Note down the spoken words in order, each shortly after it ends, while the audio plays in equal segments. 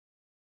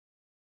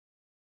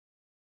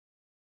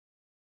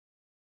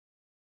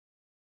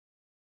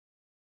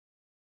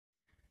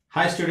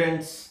Hi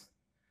students,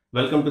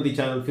 welcome to the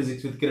channel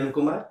Physics with Kiran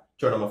Kumar.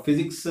 చూడమ్మా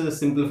physics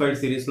simplified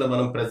series లో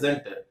మనం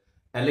present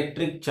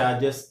electric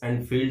charges and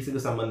fields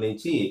కి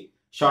సంబంధించి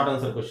short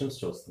answer questions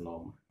చూస్తున్నాం.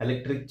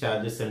 Electric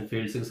charges and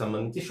fields కి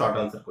సంబంధించి short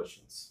answer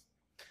questions.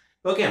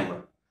 Okay అమ్మా,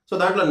 so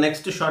దాంట్లో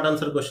నెక్స్ట్ షార్ట్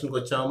ఆన్సర్ క్వశ్చన్ కి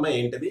వచ్చామమ్మా.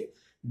 ఏంటిది?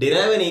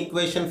 Derive an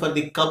equation for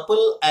the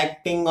couple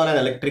acting on an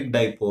electric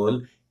dipole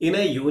in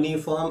a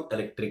uniform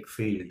electric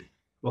field.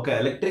 ఒక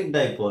electric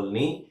dipole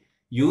ని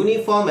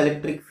uniform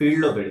electric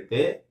field లో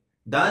పెడితే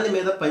దాని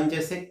మీద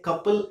పనిచేసే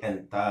కపుల్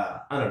ఎంత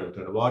అని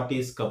అడుగుతున్నాడు. What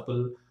is couple,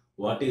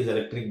 what is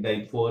electric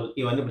dipole,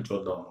 ఇవన్నీ ఇప్పుడు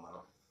చూద్దాం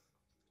మనం.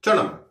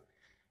 చూడమ్మా,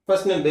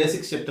 ఫస్ట్ నేను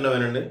బేసిక్స్ చెప్తున్నా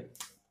వినండి.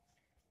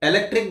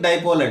 ఎలక్ట్రిక్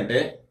డైపోల్ అంటే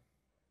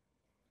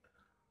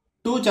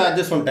టూ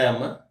ఛార్జెస్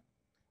ఉంటాయమ్మా.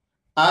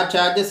 ఆ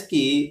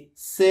ఛార్జెస్కి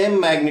సేమ్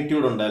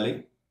మ్యాగ్నిట్యూడ్ ఉండాలి.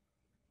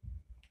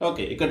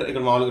 ఓకే,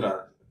 ఇక్కడ మామూలుగా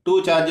రాదు. టూ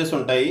ఛార్జెస్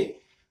ఉంటాయి,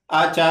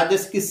 ఆ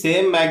ఛార్జెస్కి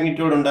సేమ్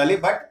మ్యాగ్నిట్యూడ్ ఉండాలి,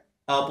 but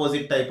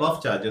opposite type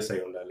of charges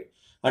అయి ఉండాలి.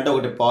 అంటే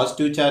ఒకటి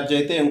పాజిటివ్ ఛార్జ్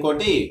అయితే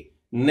ఇంకోటి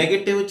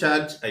నెగటివ్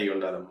ఛార్జ్ అయి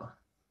ఉండాలమ్మా.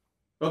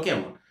 ఓకే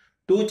అమ్మా,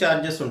 టూ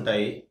ఛార్జెస్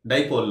ఉంటాయి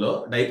డైపోల్లో.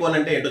 డైపోల్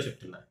అంటే ఏంటో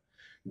చెప్తున్నా.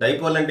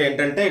 డైపోల్ అంటే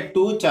ఏంటంటే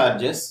two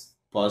charges,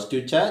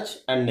 positive charge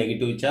and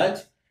negative charge,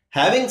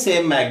 having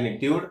same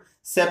magnitude,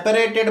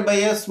 separated by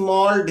a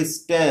small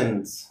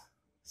distance.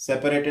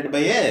 Separated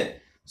by a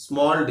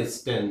small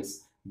distance,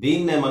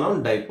 దీన్నే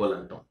మనం డైపోల్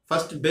అంటాం.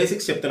 ఫస్ట్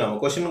బేసిక్స్ చెప్తున్నాము,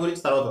 క్వశ్చన్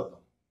గురించి తర్వాత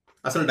వద్దాం.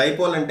 అసలు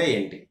డైపోల్ అంటే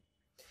ఏంటి?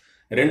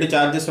 రెండు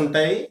ఛార్జెస్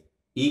ఉంటాయి,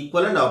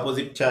 ఈక్వల్ అండ్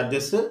ఆపోజిట్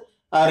ఛార్జెస్.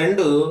 ఆ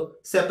రెండు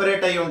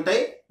సెపరేట్ అయి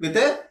ఉంటాయి విత్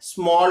ఏ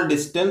స్మాల్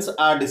డిస్టెన్స్.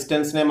 ఆ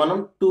డిస్టెన్స్నే మనం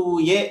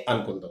 2a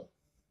అనుకుందాం.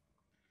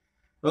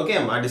 ఓకే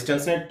అమ్మా, ఆ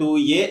డిస్టెన్స్నే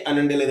 2a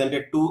అనండి, లేదంటే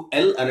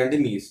 2l అనండి,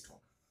 మీ ఇష్టం.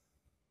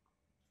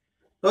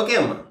 ఓకే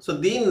అమ్మా, సో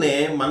దీన్నే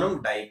మనం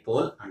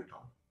డైపోల్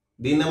అంటాం.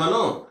 దీన్నే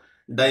మనం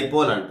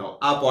డైపోల్ అంటాం.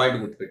 ఆ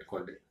పాయింట్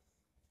గుర్తుపెట్టుకోండి.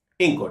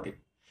 ఇంకోటి,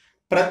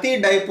 ప్రతి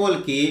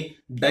డైపోల్కి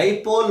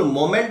డైపోల్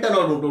మొమెంట్ అని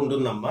ఒకటి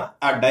ఉంటుందమ్మా.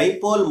 ఆ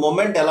డైపోల్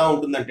మొమెంట్ ఎలా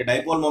ఉంటుందంటే,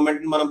 డైపోల్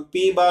మొమెంట్ని మనం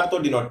పీ బార్తో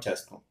డినోట్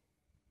చేస్తాం.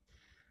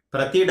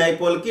 ప్రతి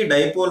డైపోల్కి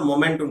డైపోల్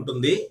మొమెంట్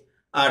ఉంటుంది.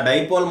 ఆ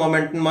డైపోల్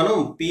మొమెంట్ని మనం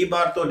పీ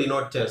బార్తో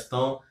డినోట్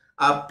చేస్తాం.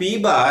 ఆ పీ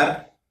బార్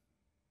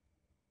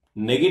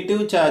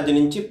నెగిటివ్ ఛార్జ్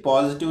నుంచి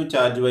పాజిటివ్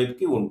ఛార్జ్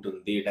వైపుకి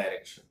ఉంటుంది.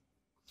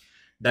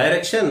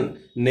 డైరెక్షన్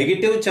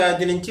నెగిటివ్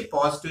ఛార్జ్ నుంచి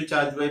పాజిటివ్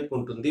ఛార్జ్ వైపు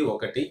ఉంటుంది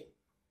ఒకటి.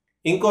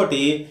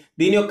 ఇంకోటి,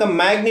 దీని యొక్క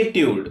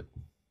మ్యాగ్నిట్యూడ్,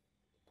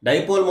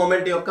 డైపోల్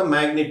మొమెంట్ యొక్క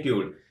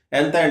మ్యాగ్నిట్యూడ్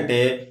ఎంత అంటే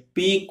P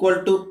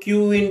 = Q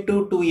 ×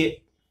 2a.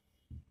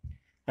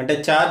 అంటే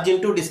charge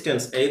into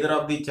distance, either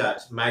of the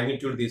charge.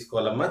 Magnitude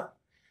తీసుకోవాలమ్మా,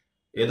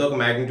 ఏదో ఒక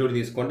మ్యాగ్నిట్యూడ్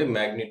తీసుకోండి.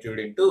 Magnitude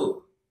into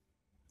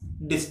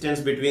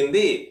distance between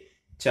the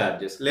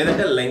charges,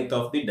 లేదంటే length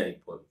of the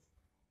dipole.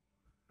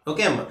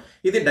 Okay అమ్మా,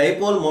 ఇది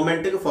డైపోల్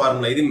మొమెంట్కి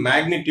ఫార్ములా. ఇది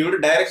మ్యాగ్నిట్యూడ్.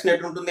 డైరెక్షన్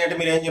ఎటు ఉంటుంది అంటే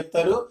మీరు ఏం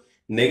చెప్తారు?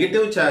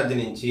 నెగిటివ్ ఛార్జ్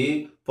నుంచి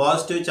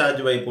పాజిటివ్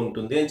ఛార్జ్ వైపు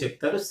ఉంటుంది అని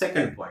చెప్తారు.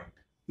 సెకండ్ పాయింట్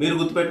మీరు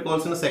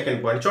గుర్తుపెట్టుకోవాల్సిన సెకండ్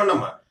పాయింట్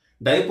చూడమ్మా.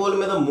 డైపోల్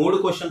మీద 3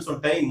 క్వశ్చన్స్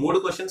ఉంటాయి. 3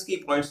 క్వశ్చన్స్కి ఈ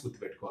పాయింట్స్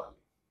గుర్తుపెట్టుకోవాలి.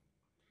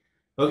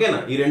 ఓకేనా?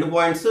 ఈ 2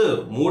 పాయింట్స్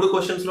 3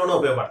 క్వశ్చన్స్లోనే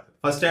ఉపయోగపడతాయి.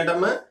 ఫస్ట్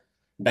ఏంటమ్మా,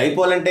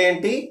 డైపోల్ అంటే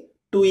ఏంటి?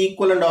 Two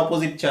equal and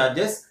opposite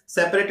charges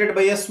separated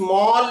by a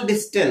small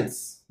distance.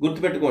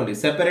 గుర్తుపెట్టుకోండి,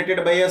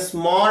 separated by a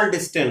small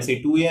distance. ఈ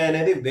 2a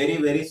అనేది very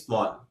very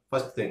small.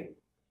 First thing.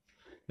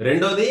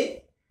 రెండోది,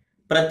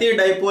 ప్రతి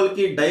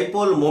డైపోల్కి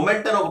డైపోల్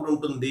మొమెంట్ అని ఒకటి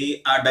ఉంటుంది.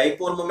 ఆ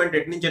డైపోల్ మొమెంట్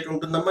ఎటు నుంచి ఎటు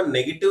ఉంటుందమ్మా?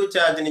 నెగిటివ్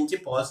ఛార్జ్ నుంచి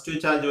పాజిటివ్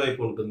ఛార్జ్ వైపు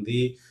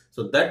ఉంటుంది. So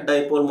that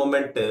dipole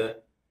moment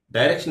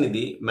direction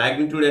ఇది.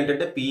 మ్యాగ్నిట్యూడ్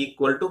ఏంటంటే P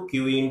 = Q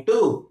 ×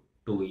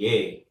 2a.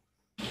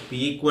 P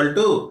 =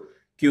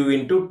 Q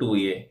 ×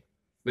 2a.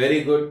 Very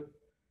good,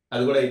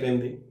 అది కూడా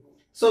అయిపోయింది.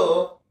 సో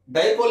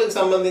డైపోల్కి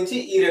సంబంధించి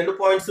ఈ 2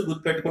 పాయింట్స్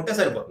గుర్తుపెట్టుకుంటే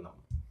సరిపోతున్నాం.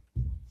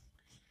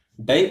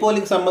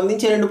 డైపోల్కి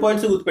సంబంధించి 2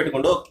 పాయింట్స్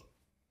గుర్తుపెట్టుకోండి. ఓకే,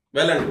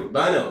 వెల్ అండ్ గుడ్,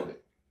 బాగానే ఉంది.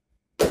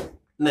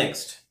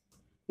 నెక్స్ట్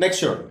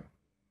చూడండి.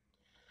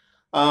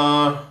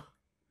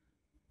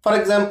 ఫర్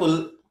ఎగ్జాంపుల్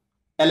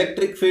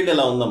ఎలక్ట్రిక్ ఫీల్డ్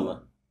ఎలా ఉందమ్మా?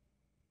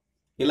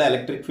 ఇలా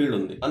ఎలక్ట్రిక్ ఫీల్డ్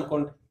ఉంది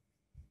అనుకోండి.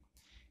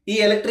 ఈ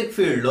ఎలక్ట్రిక్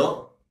ఫీల్డ్లో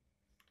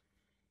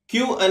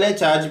Q అనే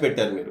ఛార్జ్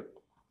పెట్టారు మీరు.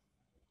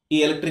 ఈ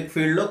ఎలక్ట్రిక్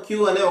ఫీల్డ్లో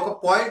Q అనే ఒక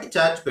పాయింట్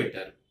ఛార్జ్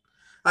పెట్టారు.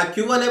 ఆ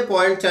Q అనే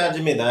పాయింట్ ఛార్జ్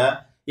మీద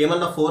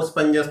ఏమన్నా ఫోర్స్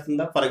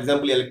పనిచేస్తుందా? For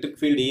example electric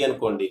field E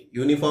అనుకోండి,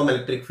 యూనిఫామ్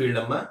ఎలక్ట్రిక్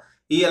ఫీల్డ్ అమ్మా.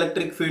 ఈ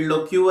ఎలక్ట్రిక్ ఫీల్డ్లో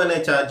Q అనే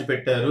ఛార్జ్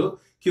పెట్టారు.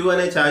 Q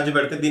అనే ఛార్జ్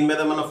పెడితే దీని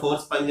మీద మన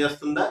ఫోర్స్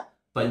పనిచేస్తుందా?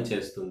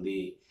 పనిచేస్తుంది.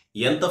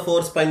 ఎంత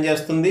ఫోర్స్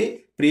పనిచేస్తుంది?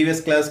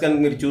 ప్రీవియస్ క్లాస్ కనుక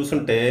మీరు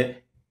చూసుంటే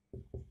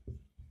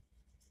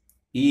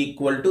E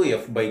 =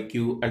 F/Q,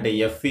 అంటే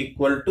F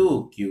 =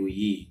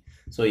 QE.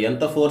 సో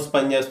ఎంత ఫోర్స్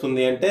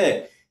పనిచేస్తుంది అంటే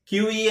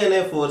QE అనే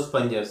ఫోర్స్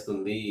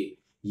పనిచేస్తుంది.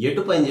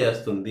 ఎటు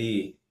పనిచేస్తుంది?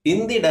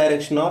 In the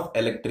direction of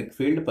electric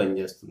field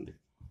పనిచేస్తుంది.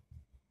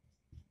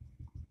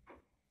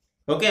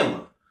 ఓకే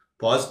అమ్మా,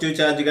 పాజిటివ్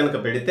ఛార్జ్ కనుక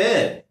పెడితే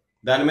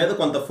దాని మీద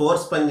కొంత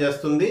ఫోర్స్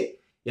పనిచేస్తుంది.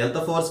 ఎంత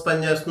ఫోర్స్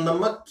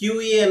పనిచేస్తుందమ్మా?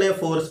 QE అనే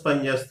ఫోర్స్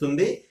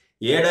పనిచేస్తుంది.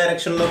 ఏ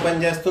డైరెక్షన్లో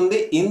పనిచేస్తుంది?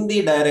 In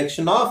the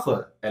direction of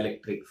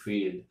electric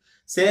field.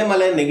 Same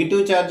అలా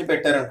నెగిటివ్ ఛార్జ్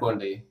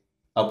పెట్టారనుకోండి,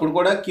 అప్పుడు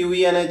కూడా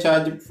QE అనే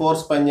ఛార్జ్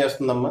ఫోర్స్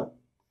పనిచేస్తుందమ్మా.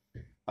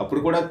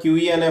 అప్పుడు కూడా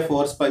QE అనే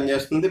ఫోర్స్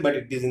పనిచేస్తుంది, but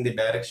it is in the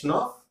direction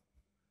of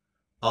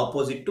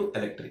opposite to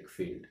electric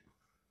field.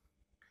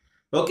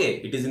 Okay,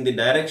 it is in the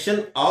direction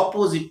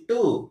opposite to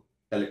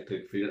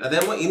electric field.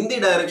 అదేమో in the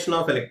direction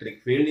of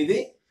electric field, ఇది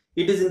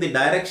it is in the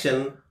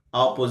direction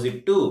opposite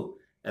to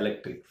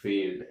electric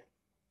field.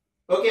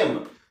 Okay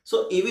అమ్మా, so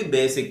ఇవి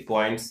basic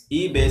points.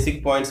 ఈ basic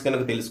points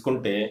కనుక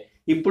తెలుసుకుంటే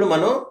ఇప్పుడు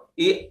మనం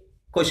ఈ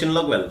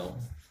క్వశ్చన్లోకి వెళ్దాం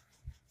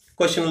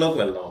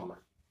అమ్మా.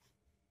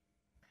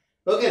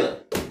 ఓకేనా,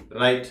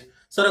 రైట్.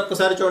 సరే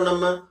ఒక్కసారి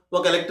చూడండమ్మా,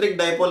 ఒక ఎలక్ట్రిక్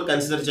డైపోల్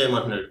కన్సిడర్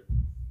చేయమంటున్నాడు.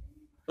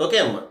 ఓకే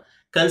అమ్మా,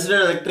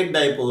 consider electric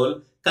dipole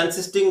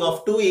consisting of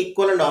two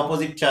equal and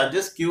opposite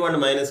charges Q and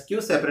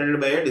 -Q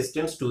separated by a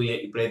distance 2a.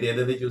 ఇప్పుడైతే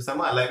ఏదైతే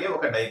చూసామో అలాగే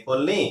ఒక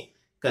డైపోల్ ని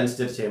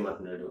కన్సిడర్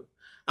చేయమంటున్నాడు.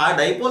 ఆ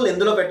డైపోల్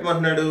ఎందులో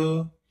పెట్టమంటున్నాడు?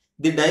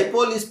 The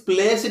dipole is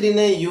placed in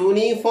a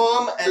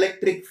uniform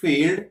electric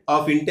field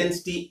of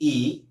intensity E.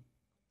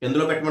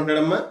 ఎందులో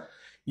పెట్టమంటున్నాడమ్మా?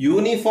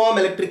 Uniform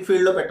electric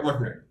field లో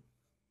పెట్టమంటున్నాడు.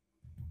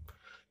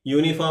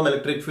 యూనిఫామ్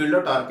ఎలక్ట్రిక్ ఫీల్డ్ లో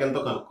టార్క్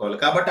ఎంతో కనుక్కోవాలి.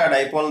 కాబట్టి ఆ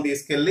డైపోల్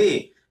తీసుకెళ్లి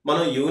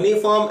మనం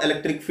యూనిఫామ్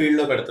ఎలక్ట్రిక్ ఫీల్డ్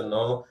లో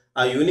పెడుతున్నాం.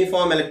 ఆ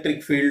యూనిఫామ్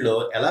ఎలక్ట్రిక్ ఫీల్డ్ లో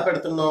ఎలా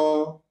పెడుతున్నాం?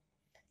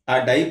 ఆ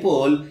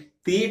డైపోల్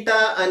తీటా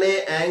అనే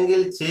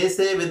యాంగిల్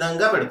చేసే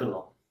విధంగా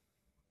పెడుతున్నాం.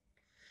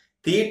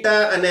 తీటా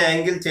అనే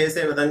యాంగిల్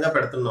చేసే విధంగా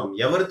పెడుతున్నాం.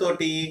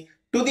 ఎవరితోటి?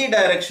 To the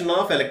direction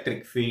of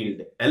electric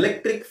field.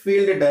 Electric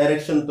field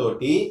direction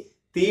తోటి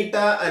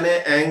తీటా అనే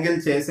యాంగిల్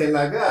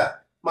చేసేలాగా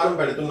మనం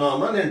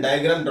పెడుతున్నామా. నేను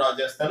డయాగ్రామ్ డ్రా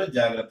చేస్తాను,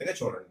 జాగ్రత్తగా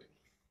చూడండి.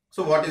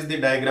 So what is the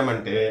diagram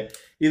అంటే,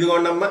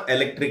 ఇదిగోండమ్మా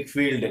electric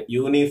field,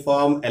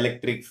 uniform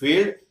electric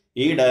field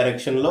ఈ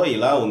డైరెక్షన్ లో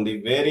ఇలా ఉంది.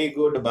 వెరీ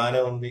గుడ్,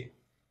 బాగానే ఉంది.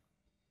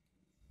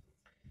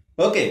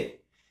 ఓకే,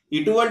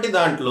 ఇటువంటి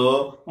దాంట్లో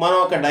మనం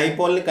ఒక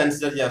డైపోల్ ని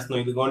కన్సిడర్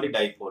చేస్తున్నాం. ఇదిగోండి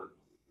డైపోల్.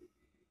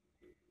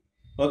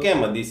 ఓకే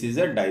అమ్మా, this is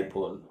a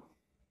dipole.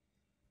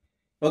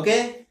 Okay,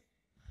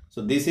 so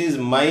this is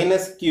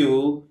 -Q,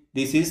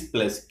 this is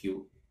 +Q.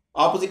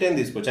 Opposite అని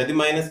తీసుకోవచ్చు. అది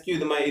 -Q,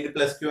 ఇది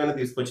 +Q అని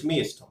తీసుకోవచ్చు, మీ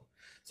ఇష్టం.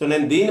 సో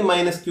నేను దీన్ని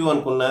 -Q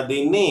అనుకున్నా,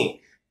 దీన్ని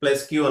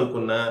 +Q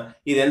అనుకున్నా.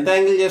 ఇది ఎంత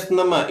angle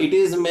చేస్తుందమ్మా? It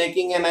is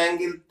making an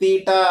angle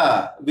theta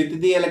with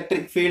the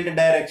electric field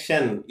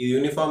direction. ఇది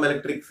యూనిఫామ్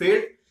ఎలక్ట్రిక్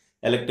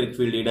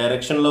ఫీల్డ్ ఈ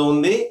డైరెక్షన్ లో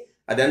ఉంది.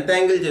 అది ఎంత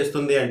యాంగిల్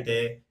చేస్తుంది అంటే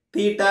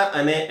తీటా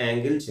అనే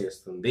యాంగిల్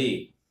చేస్తుంది.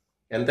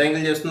 ఎంత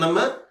యాంగిల్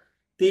చేస్తుందమ్మా?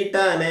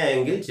 తీటా అనే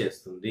యాంగిల్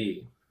చేస్తుంది.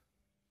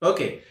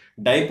 ఓకే,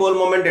 డైపోల్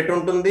మూమెంట్ ఎటు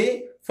ఉంటుంది?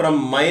 From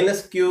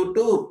 -Q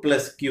to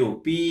 +Q.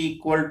 P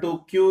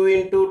 = Q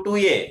 ×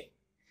 2a.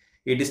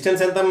 ఈ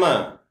డిస్టెన్స్ ఎంతమ్మా?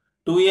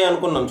 2a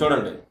అనుకున్నాం.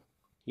 చూడండి,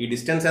 ఈ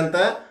డిస్టెన్స్ ఎంత?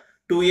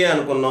 2a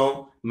అనుకున్నాం.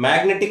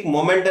 మ్యాగ్నెటిక్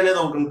మూమెంట్ అనేది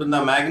ఒకటి ఉంటుంది.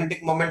 ఆ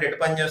మ్యాగ్నెటిక్ మూమెంట్ ఎటు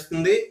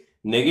పనిచేస్తుంది?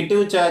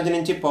 నెగిటివ్ ఛార్జ్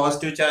నుంచి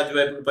పాజిటివ్ ఛార్జ్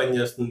వైపు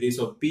పనిచేస్తుంది.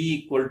 So P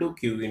 =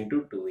 Q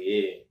 ×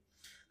 2a.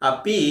 ఆ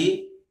P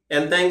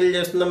ఎంత యాంగిల్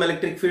చేస్తుందో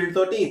ఎలక్ట్రిక్ ఫీల్డ్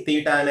తోటి?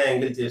 తీటా అనే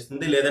యాంగిల్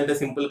చేస్తుంది. లేదంటే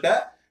సింపుల్ గా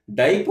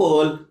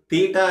డైపోల్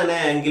తీటా అనే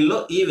యాంగిల్లో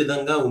ఈ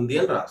విధంగా ఉంది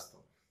అని రాస్తాం.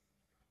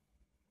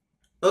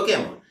 ఓకే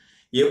అమ్మా,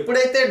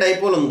 ఎప్పుడైతే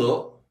డైపోల్ ఉందో,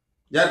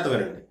 జాగ్రత్త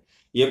వినండి,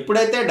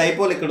 ఎప్పుడైతే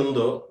డైపోల్ ఇక్కడ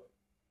ఉందో,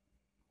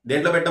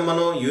 దేంట్లో పెట్టాం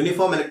మనం?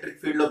 యూనిఫామ్ ఎలక్ట్రిక్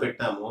ఫీల్డ్ లో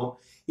పెట్టాము.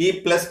 ఈ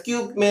 +Q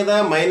మీద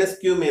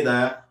 -Q మీద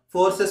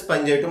ఫోర్సెస్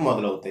పనిచేయటం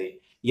మొదలవుతాయి.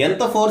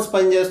 ఎంత ఫోర్స్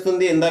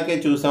పనిచేస్తుంది? ఇందాకే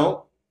చూసాం,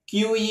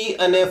 QE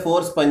అనే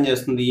ఫోర్స్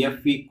పనిచేస్తుంది.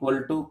 F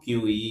 =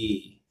 QE.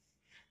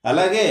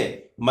 అలాగే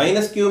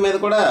 -Q మీద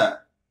కూడా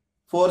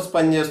ఫోర్స్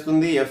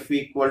పనిచేస్తుంది. F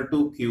 =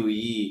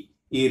 QE.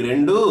 ఈ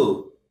రెండు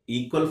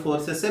equal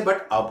forces,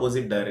 but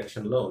opposite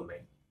direction లో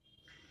ఉన్నాయి.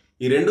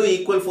 ఈ రెండు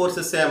ఈక్వల్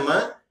ఫోర్సెస్ అమ్మా,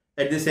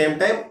 at the same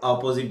time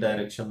opposite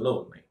direction లో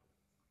ఉన్నాయి.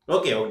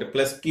 ఓకే, ఒకటి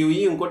 +QE,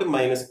 ఇంకోటి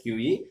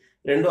 -QE,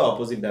 రెండు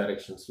ఆపోజిట్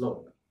డైరెక్షన్స్ లో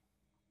ఉన్నాయి.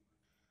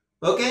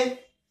 ఓకే,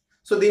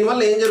 సో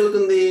దీనివల్ల ఏం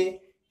జరుగుతుంది?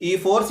 ఈ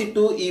ఫోర్స్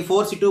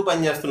ఇటు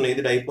పనిచేస్తున్నాయి.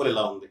 ఇది డైపోల్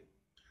ఇలా ఉంది.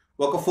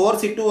 ఒక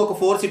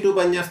ఫోర్స్ ఇటు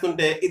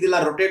పనిచేస్తుంటే ఇది ఇలా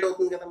రొటేట్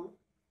అవుతుంది కదమ్మా.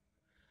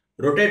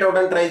 రొటేట్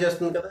అవడానికి ట్రై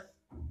చేస్తుంది కదా,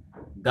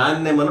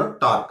 దాన్నే మనం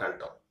టార్క్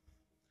అంటాం.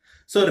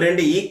 సో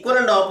రెండు equal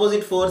and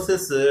opposite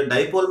forces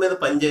dipole మీద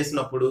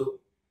పనిచేసినప్పుడు,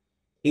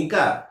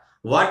 ఇంకా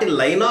వాటి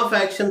లైన్ ఆఫ్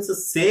యాక్షన్స్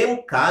సేమ్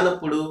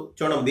కానప్పుడు,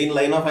 చూడండి దీని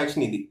లైన్ ఆఫ్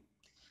యాక్షన్ ఇది,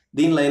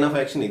 దీని లైన్ ఆఫ్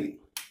యాక్షన్ ఇది,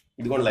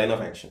 ఇది కూడా లైన్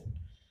ఆఫ్ యాక్షన్,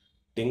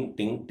 టింగ్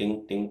టింగ్ టింగ్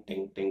టింగ్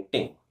టింగ్ టింగ్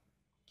టింగ్,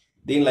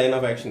 దీని లైన్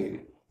ఆఫ్ యాక్షన్ ఇది.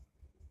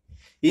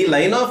 ఈ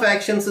లైన్ ఆఫ్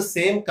యాక్షన్స్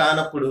సేమ్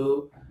కానప్పుడు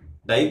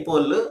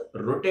డైపోల్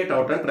రొటేట్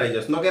అవడానికి ట్రై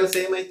చేస్తుంది. ఒకవేళ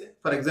సేమ్ అయితే,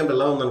 ఫర్ ఎగ్జాంపుల్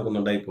ఎలా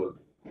ఉందనుకుందాం, డైపోల్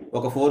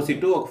ఒక ఫోర్స్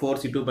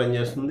ఇటు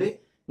పనిచేస్తుంది.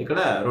 ఇక్కడ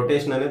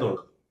రొటేషన్ అనేది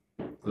ఉండదు.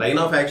 లైన్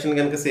ఆఫ్ యాక్షన్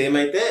కనుక సేమ్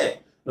అయితే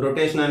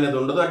రొటేషన్ అనేది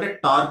ఉండదు, అంటే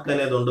టార్క్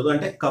అనేది ఉండదు,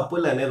 అంటే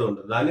కపుల్ అనేది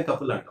ఉండదు. దాన్ని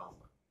కపుల్ అంటాం.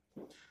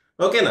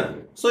 ఓకేనా?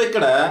 సో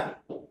ఇక్కడ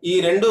ఈ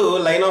రెండు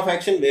లైన్ ఆఫ్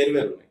యాక్షన్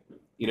వేరువేరు ఉన్నాయి.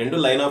 ఈ రెండు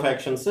లైన్ ఆఫ్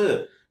యాక్షన్స్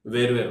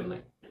వేరువేరు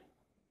ఉన్నాయి.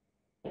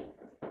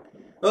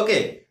 ఓకే,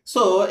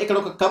 సో ఇక్కడ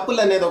ఒక కపుల్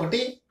అనేది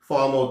ఒకటి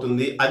ఫామ్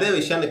అవుతుంది. అదే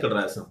విషయాన్ని ఇక్కడ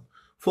రాసాం.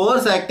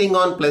 Force acting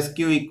on +Q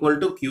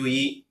 =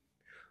 QE,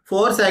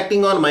 force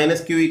acting on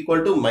 -Q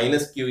 =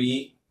 -QE.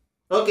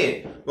 Okay,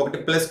 ఒకటి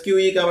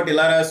 +QE కాబట్టి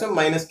ఇలా రాసాం,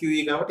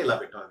 -QE కాబట్టి ఇలా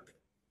పెట్టాం. అంతే,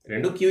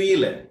 రెండు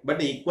QEలే,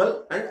 but equal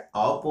and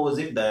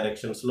opposite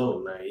directions లో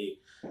ఉన్నాయి.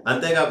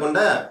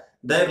 అంతేకాకుండా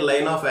their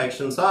line of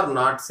actions are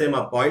not same.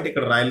 ఆ పాయింట్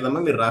ఇక్కడ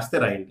రాయలేదమ్మా, మీరు రాస్తే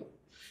రాయండి.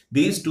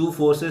 These two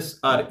forces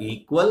are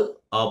equal,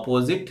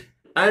 opposite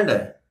and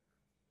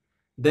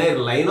their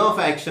line of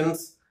actions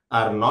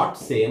are not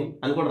same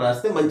అని కూడా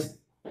రాస్తే మంచిది.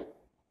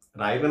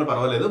 రాయకపోయినా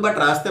పర్వాలేదు, బట్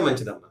రాస్తే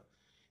మంచిదమ్మా.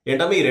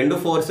 ఏంటమ్మా, ఈ రెండు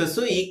ఫోర్సెస్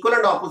ఈక్వల్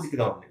అండ్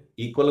ఆపోజిట్గా ఉన్నాయి,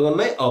 ఈక్వల్గా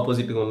ఉన్నాయి,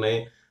 ఆపోజిట్గా ఉన్నాయి.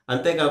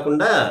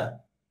 అంతేకాకుండా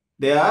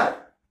they are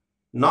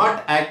not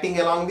acting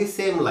along the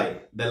same line,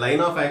 the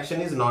line of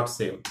action is not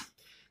same.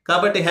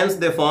 కాబట్టి hence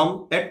they form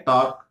a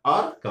torque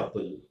are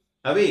couple.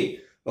 అవి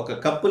ఒక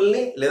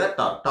కపుల్ని లేదా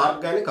టార్క్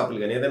కానీ కపుల్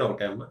కానీ ఏదైనా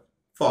ఒకటే అమ్మ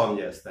ఫార్మ్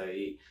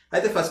చేస్తాయి.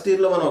 అయితే ఫస్ట్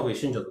ఇయర్లో మనం ఒక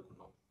విషయం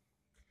చదువుకున్నాం,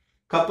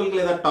 కపుల్కి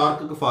లేదా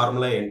టార్క్కి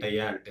ఫార్ములా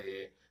ఏంటయ్యా అంటే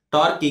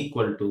torque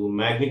equal to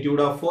magnitude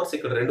of force,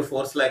 ఇక్కడ రెండు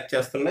ఫోర్స్లు యాక్ట్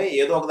చేస్తున్నాయి,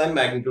 ఏదో ఒకదాని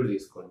మ్యాగ్నిట్యూడ్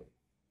తీసుకోండి,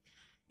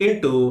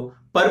 into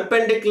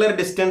perpendicular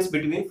distance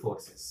between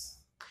forces.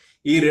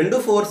 ఈ రెండు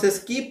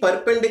ఫోర్సెస్కి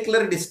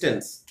పర్పెండిక్యులర్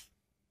డిస్టెన్స్,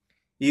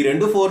 ఈ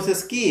రెండు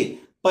ఫోర్సెస్కి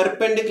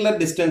పర్పెండిక్యులర్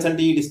డిస్టెన్స్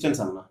అంటే ఈ డిస్టెన్స్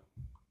అమ్మ,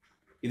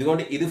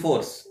 ఇదిగోండి ఇది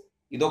ఫోర్స్,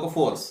 ఇదొక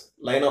ఫోర్స్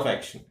లైన్ ఆఫ్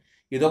యాక్షన్,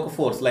 ఇదొక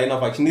ఫోర్స్ లైన్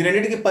ఆఫ్ యాక్షన్. ఈ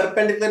రెండింటికి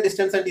పర్పెండిక్యులర్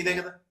డిస్టెన్స్ అంటే ఇదే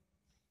కదా.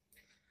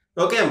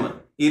 ఓకే అమ్మ,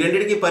 ఈ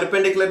రెండింటికి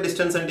పర్పెండిక్యులర్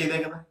డిస్టెన్స్ అంటే ఇదే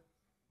కదా.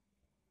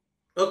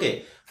 ఓకే,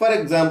 ఫర్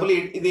ఎగ్జాంపుల్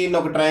ఇది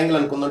ఒక ట్రయాంగిల్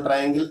అనుకుందాం,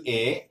 ట్రయాంగిల్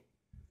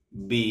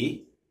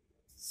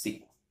ABC.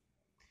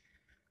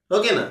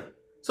 ఓకేనా.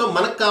 సో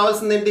మనకు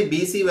కావాల్సింది ఏంటి,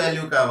 బీసీ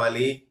వాల్యూ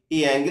కావాలి, ఈ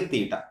యాంగిల్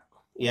తీటా,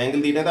 ఈ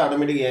యాంగిల్ తీటా అయితే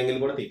ఆటోమేటిక్ ఈ యాంగిల్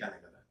కూడా తీటానే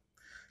కదా.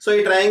 సో ఈ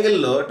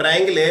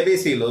ట్రయాంగిల్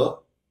ఏబీసీలో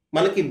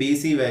మనకి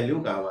బీసీ వాల్యూ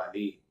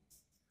కావాలి.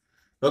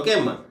 ఓకే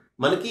అమ్మా,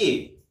 మనకి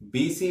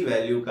బీసీ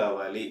వాల్యూ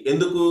కావాలి.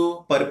 ఎందుకు,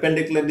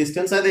 పర్పెండిక్యులర్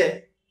డిస్టెన్స్ అదే.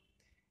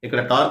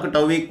 ఇక్కడ torque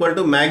tau equal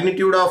to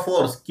magnitude of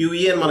force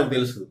QE అని మనకు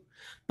తెలుసు,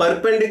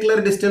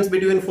 పర్పెండిక్యులర్ డిస్టెన్స్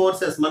బిట్వీన్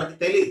ఫోర్సెస్ మనకి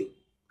తెలియదు,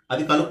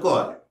 అది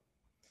కనుక్కోవాలి.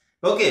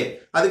 ఓకే,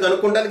 అది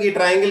కనుక్కోవడానికి ఈ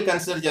ట్రయాంగిల్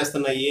కన్సిడర్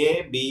చేస్తున్న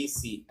ABC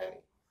అని.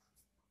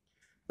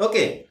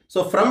 Okay, so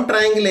from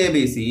triangle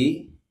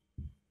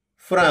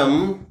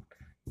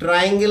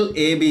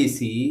ABC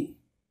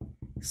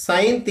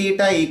sine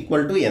theta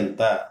equal to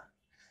ఎంత,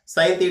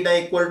 sine theta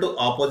equal to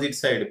opposite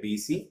side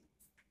BC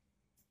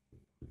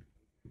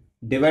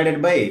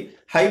divided by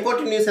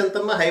hypotenuse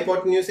ఎంతమ్మా,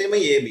 హైపోటెన్యూస్ ఏమో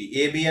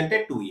AB అంటే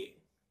 2A.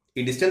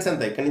 ఈ డిస్టెన్స్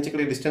ఎంత, ఇక్కడ నుంచి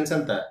ఇక్కడ డిస్టెన్స్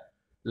ఎంత,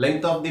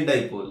 లెంగ్త్ ఆఫ్ ది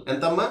డైపోల్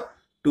ఎంతమ్మా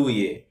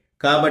 2A.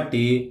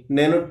 కాబట్టి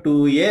నేను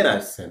 2A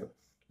రాశాను,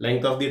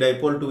 length of the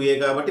dipole 2A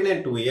కాబట్టి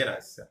నేను 2A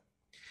రాశాను.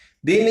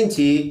 దీని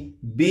నుంచి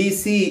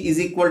BC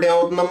is equal to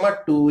ఏమవుతుందమ్మా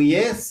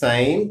 2A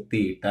sine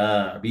theta,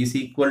 BC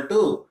equal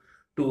to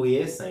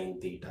 2A sine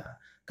theta.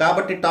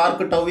 కాబట్టి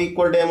టార్క్ టౌ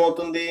ఈక్వల్ టు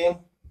ఏమవుతుంది,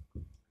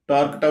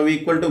 torque tau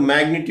equal to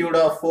magnitude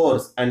of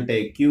force అంటే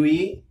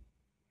QE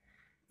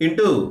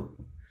into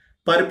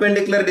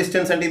perpendicular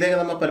distance అంటే ఇదే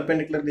కదమ్మా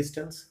perpendicular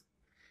distance,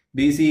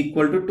 BC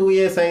equal to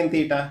 2A sine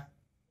theta.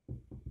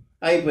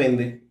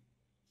 అయిపోయింది.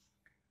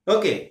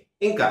 Okay,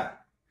 ఇంకా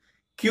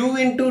Q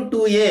into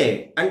 2A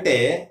అంటే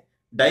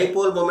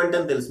dipole moment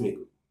అని తెలుసు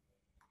మీకు,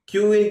 Q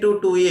into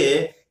 2A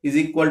is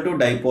equal to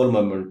dipole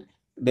moment.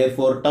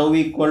 therefore tau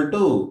equal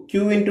to Q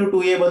into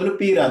 2A బదులు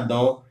P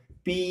రాద్దాం,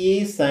 PE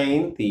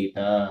sine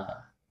theta.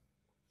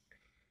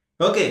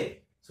 Okay,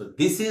 so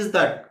this is the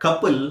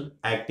couple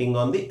acting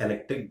on the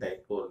electric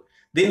dipole.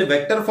 దీన్ని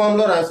vector form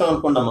లో రాసాం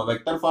అనుకుంటామా,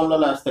 vector form లో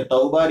రాస్తే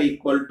tau bar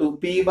equal to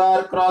P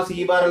bar cross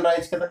E bar అని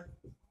రాయొచ్చు కదా.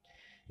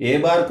 A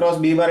bar cross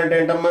B bar అంటే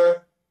ఏంటమ్మా,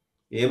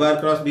 A bar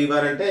cross B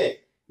bar అంటే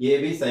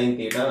AB సైన్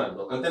థీటా అని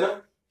అర్థం, అంతేనా.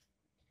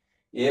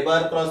 A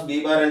bar cross B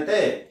bar అంటే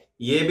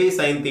AB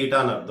సైన్ థీటా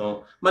అని అర్థం.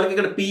 మనకి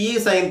ఇక్కడ PE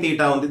సైన్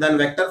థీటా ఉంది, దాన్ని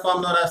వెక్టర్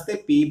ఫామ్ లో రాస్తే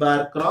P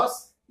bar cross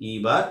E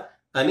bar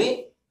అని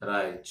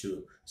రాయొచ్చు.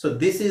 So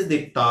this is the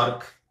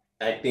torque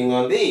acting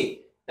on the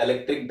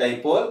electric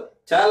dipole.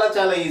 చాలా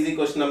చాలా ఈజీ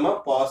క్వశ్చన్ అమ్మా,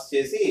 పాస్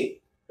చేసి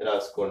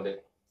రాసుకోండి.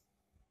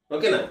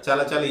 ఓకేనా,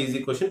 చాలా చాలా ఈజీ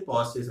క్వశ్చన్,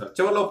 పాస్ చేసి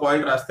చివరిలో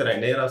పాయింట్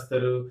రాస్తారండి. ఏం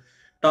రాస్తారు,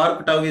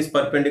 torque tau is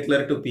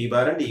perpendicular to P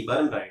bar and E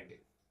bar అని రాయండి.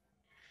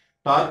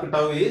 Torque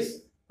tau is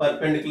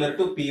perpendicular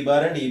to P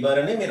bar and E bar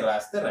అని మీరు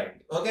రాస్తే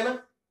రాయండి. ఓకేనా,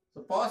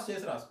 సో పాస్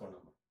చేసి రాసుకోండి.